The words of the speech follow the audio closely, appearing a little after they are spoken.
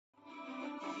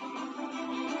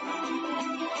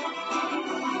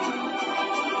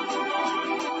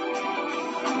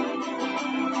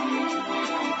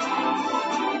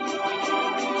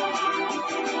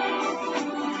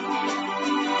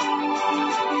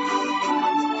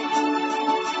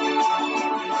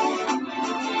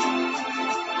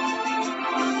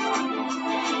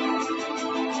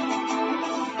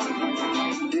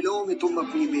तुम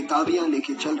अपनी बेताबियां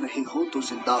लेके चल रहे हो तो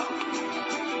जिंदा हो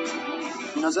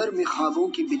तुम। नजर में ख्वाबों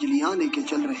की बिजलियां लेके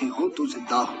चल रहे हो तो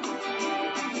जिंदा हो तुम।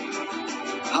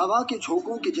 हवा के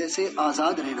झोंकों के जैसे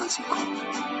आजाद रहना सीखो।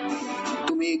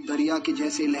 तुम एक दरिया के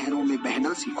जैसे लहरों में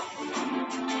बहना सीखो।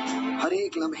 हर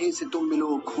एक लम्हे से तुम मिलो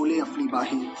खोले अपनी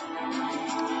बाहें।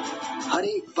 हर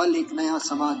एक पल एक नया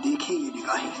समा देखे ये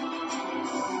निगाहें।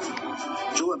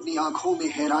 जो अपनी आंखों में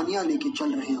हैरानियां लेके चल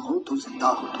रहे हो तो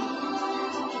जिंदा हो तुम।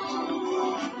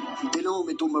 दिलों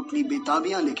में तुम अपनी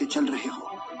बेताबियां लेके चल रहे हो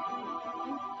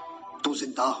तो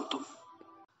जिंदा हो तुम।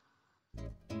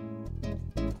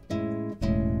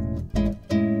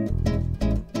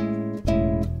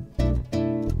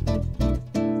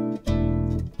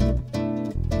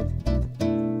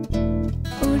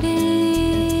 उड़े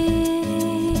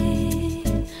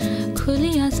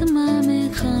खुले आसमां में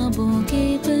ख्वाबों के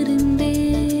परिंदे।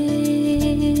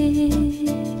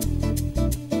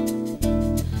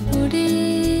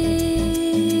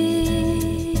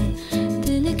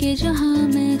 जहां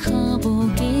में ख्वाबों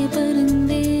के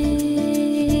परिंदे।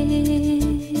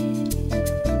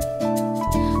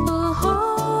 ओहो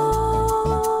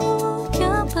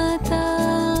क्या पता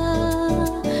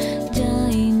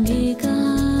जाएंगे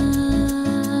कहाँ।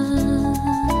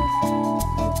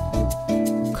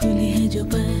 खुली है जो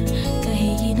पर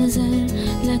कहीं ये नजर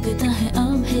लगता है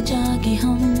अब है जाके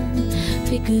हम।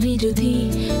 फिक्री जो थी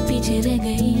पीछे रह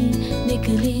गई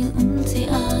निकले उनसे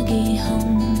आगे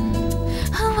हम।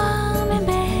 हवा में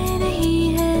बह रही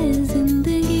है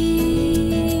जिंदगी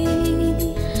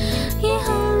ये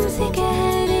हमसे कह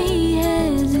रही है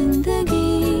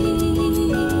जिंदगी।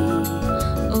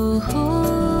 ओहो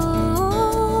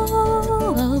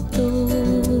अब तो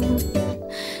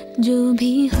जो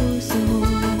भी हो सो।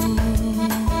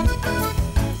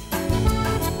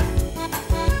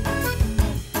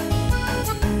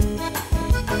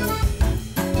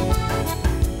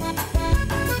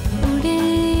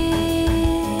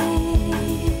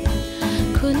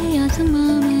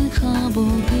 आसमां में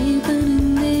ख्वाबों के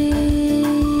परिंदे।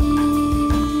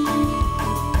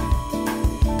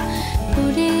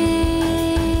 उड़े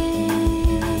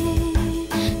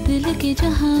दिल के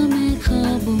जहां में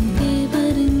ख्वाबों के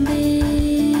परिंदे।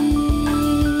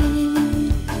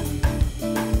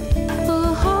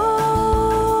 ओहो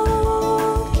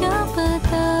क्या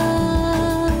पता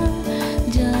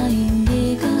जाएंगे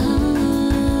कहाँ।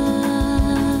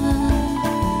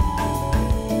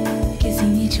 किसी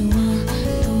ने छुआ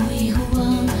तो ही हुआ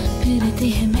फिरते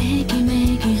हैं महके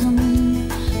महके हम।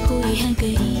 कोई है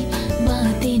गई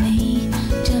बातें नहीं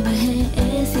जब है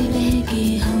ऐसे बहके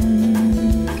हम।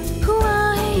 हुआ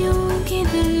है यूं कि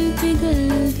दिल पिघल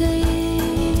गए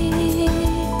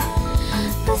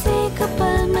बस एक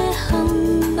पल में हम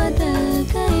बदल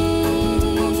गए।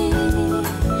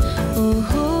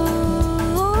 ओहो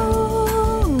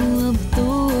अब तो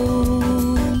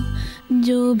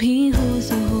जो भी हो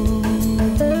सो हो।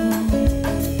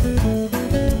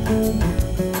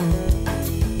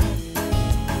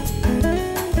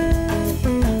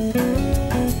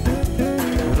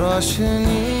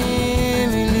 रोशनी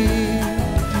मिली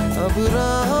अब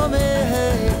राह में है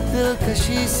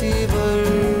दिलकशी सी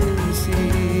बरसी।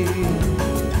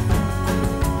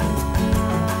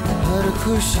 हर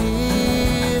खुशी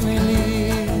मिली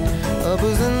अब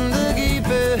जिंदगी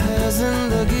पे है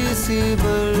जिंदगी सी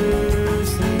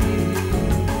बरसी।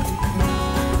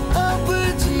 अब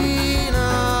जीना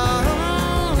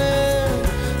हमने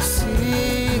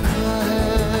सीखा है।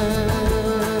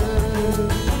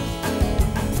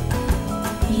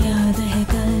 याद है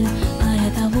कल आया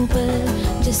था वो पल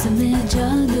जिसमें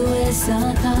जादू ऐसा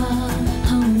था।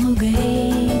 हम हो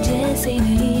गए जैसे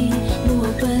नहीं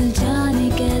वो पल जाने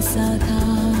कैसा था।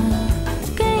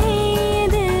 कहीं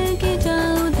दिल के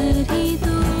जाओ उधर ही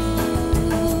तो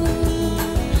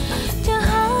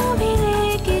जहाँ भी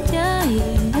लेके जाए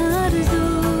आरज़ू।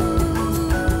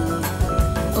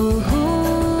 ओहो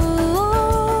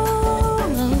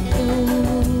अब तो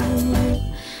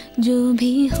जो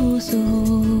भी हो सो।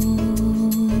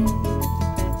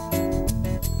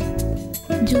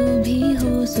 जो भी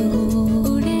हो सो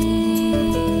उड़े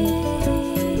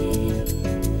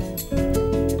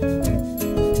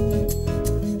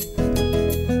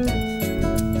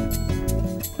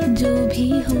जो भी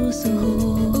हो सो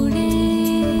उड़े।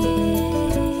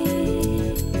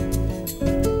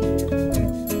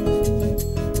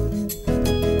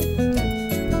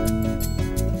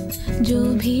 जो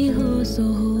भी हो सो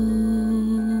हो।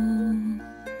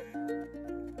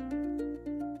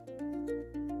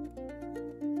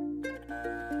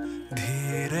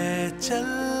 धीरे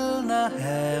चलना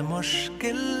है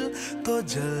मुश्किल तो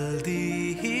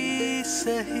जल्दी ही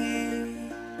सही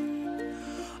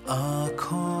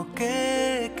आँखों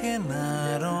के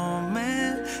किनारों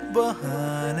में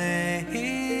बहाने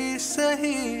ही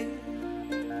सही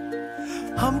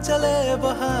हम चले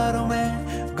बहारों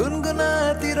में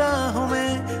गुनगुनाती राहों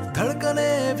में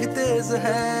धड़कने भी तेज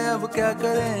है अब क्या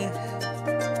करें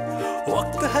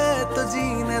वक्त है तो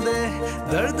जीने दे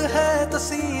दर्द है तो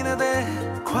सीने दे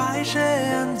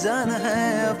ख्वाहिशें अनजान है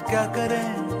अब क्या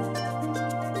करें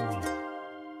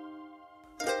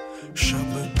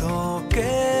शब्दों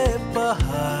के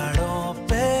पहाड़ों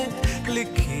पे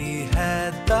लिखी है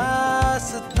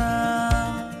दास्तां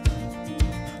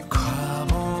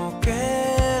ख्वाबों के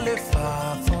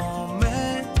लिफाफों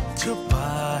में छुपा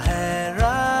है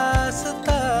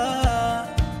रास्ता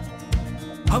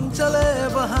हम चले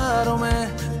बहारों में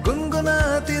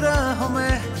गुनगुनाती राहों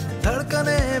में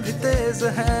धड़कने भी तेज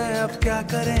हैं अब क्या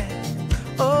करें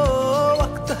ओ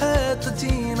वक्त है तो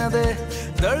जीने दे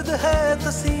दर्द है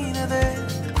तो सीने दे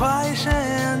ख्वाहिशें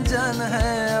अनजान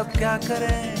है अब क्या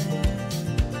करें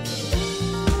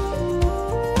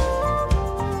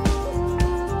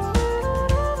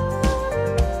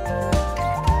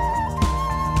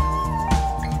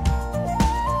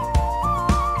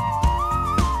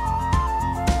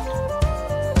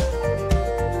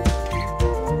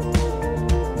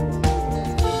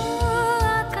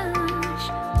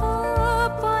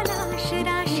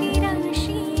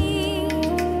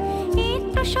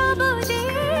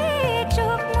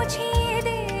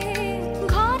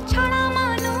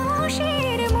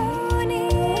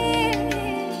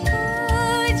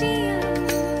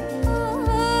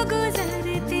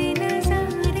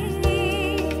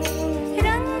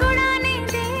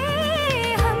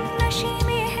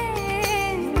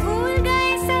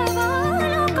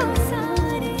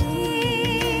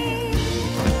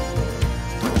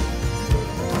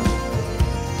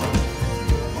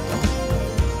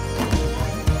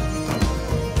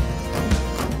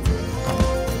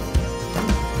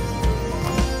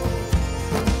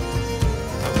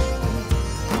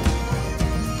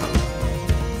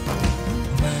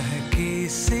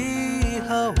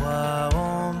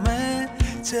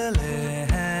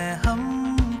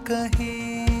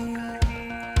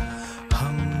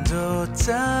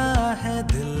चाहे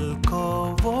दिल को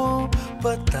वो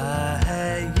पता है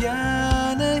या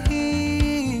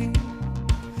नहीं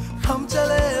हम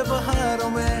चले बहारों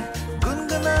में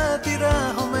गुनगुनाती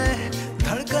राहों में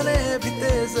धड़कने भी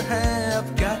तेज हैं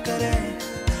अब क्या करें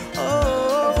ओ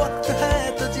वक्त है